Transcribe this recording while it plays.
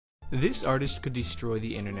This artist could destroy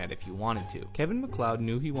the internet if he wanted to. Kevin MacLeod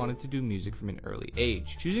knew he wanted to do music from an early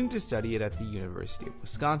age, choosing to study it at the University of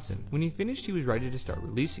Wisconsin. When he finished, he was ready to start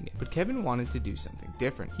releasing it, but Kevin wanted to do something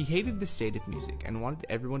different. He hated the state of music and wanted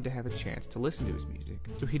everyone to have a chance to listen to his music.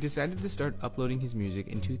 So he decided to start uploading his music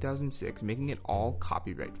in 2006, making it all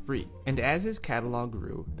copyright free. And as his catalog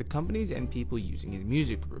grew, the companies and people using his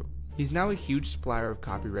music grew. He's now a huge supplier of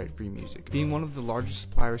copyright-free music, being one of the largest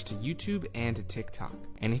suppliers to YouTube and to TikTok.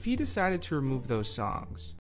 And if he decided to remove those songs,